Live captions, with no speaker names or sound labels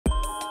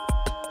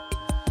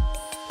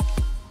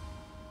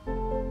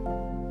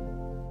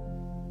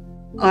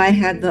I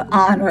had the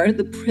honor,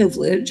 the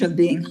privilege of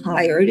being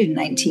hired in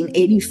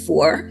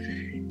 1984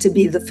 to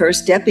be the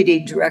first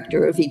deputy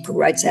director of Equal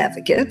Rights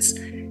Advocates.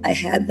 I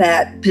had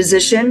that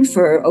position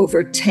for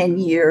over 10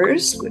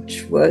 years,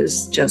 which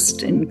was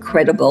just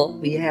incredible.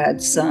 We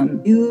had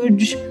some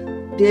huge,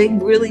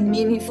 big, really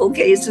meaningful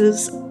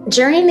cases.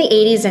 During the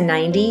 80s and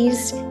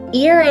 90s,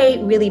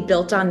 ERA really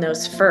built on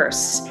those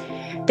firsts.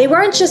 They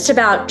weren't just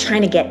about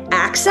trying to get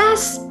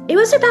access, it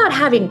was about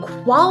having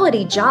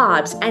quality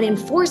jobs and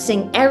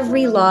enforcing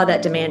every law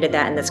that demanded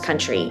that in this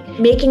country,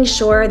 making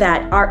sure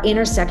that our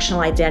intersectional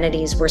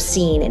identities were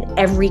seen in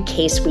every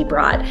case we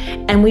brought.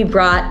 And we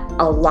brought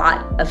a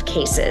lot of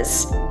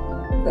cases.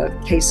 The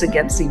case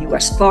against the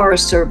U.S.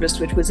 Forest Service,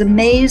 which was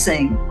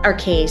amazing. Our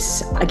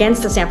case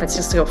against the San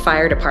Francisco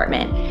Fire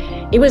Department.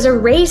 It was a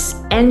race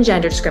and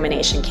gender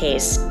discrimination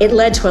case. It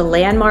led to a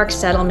landmark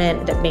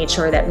settlement that made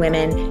sure that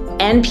women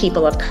and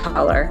people of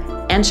color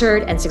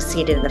entered and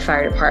succeeded in the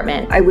fire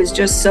department. I was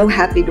just so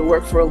happy to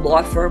work for a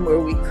law firm where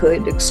we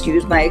could,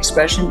 excuse my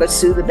expression, but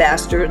sue the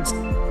bastards.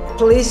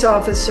 Police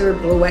officer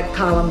Bluette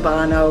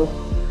Columbano,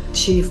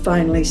 she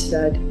finally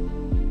said,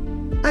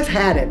 "I've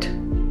had it.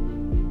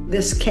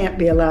 This can't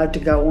be allowed to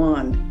go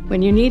on."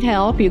 When you need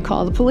help, you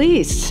call the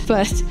police.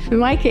 But in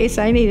my case,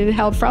 I needed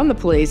help from the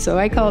police, so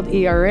I called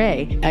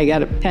ERA. I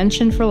got a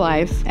pension for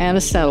life and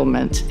a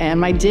settlement and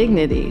my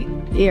dignity.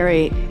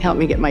 ERA helped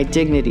me get my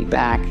dignity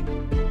back.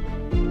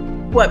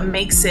 What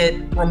makes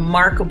it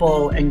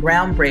remarkable and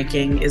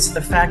groundbreaking is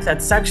the fact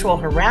that sexual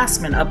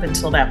harassment up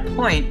until that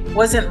point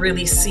wasn't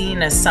really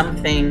seen as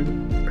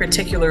something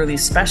particularly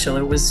special.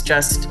 It was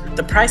just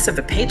the price of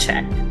a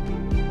paycheck.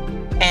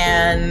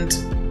 And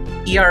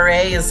ERA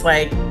is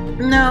like,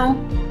 no,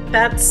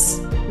 that's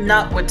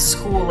not what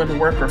school and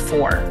work are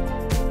for.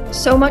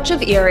 So much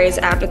of ERA's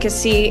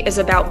advocacy is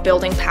about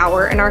building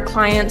power in our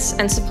clients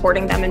and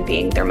supporting them in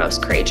being their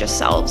most courageous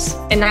selves.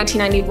 In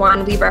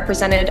 1991, we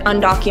represented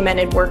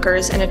undocumented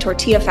workers in a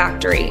tortilla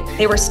factory.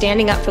 They were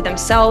standing up for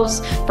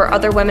themselves, for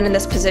other women in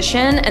this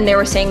position, and they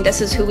were saying,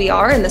 this is who we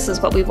are, and this is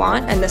what we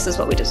want, and this is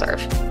what we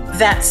deserve.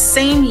 That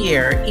same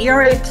year,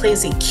 ERA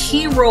plays a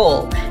key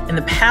role in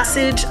the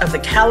passage of the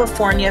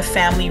California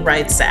Family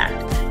Rights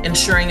Act,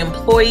 ensuring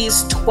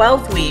employees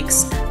 12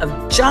 weeks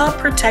of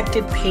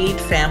job-protected paid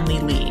family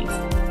leave.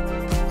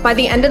 By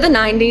the end of the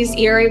 90s,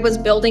 ERA was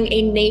building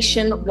a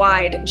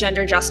nationwide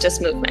gender justice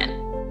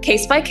movement,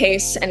 case by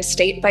case and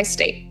state by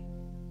state.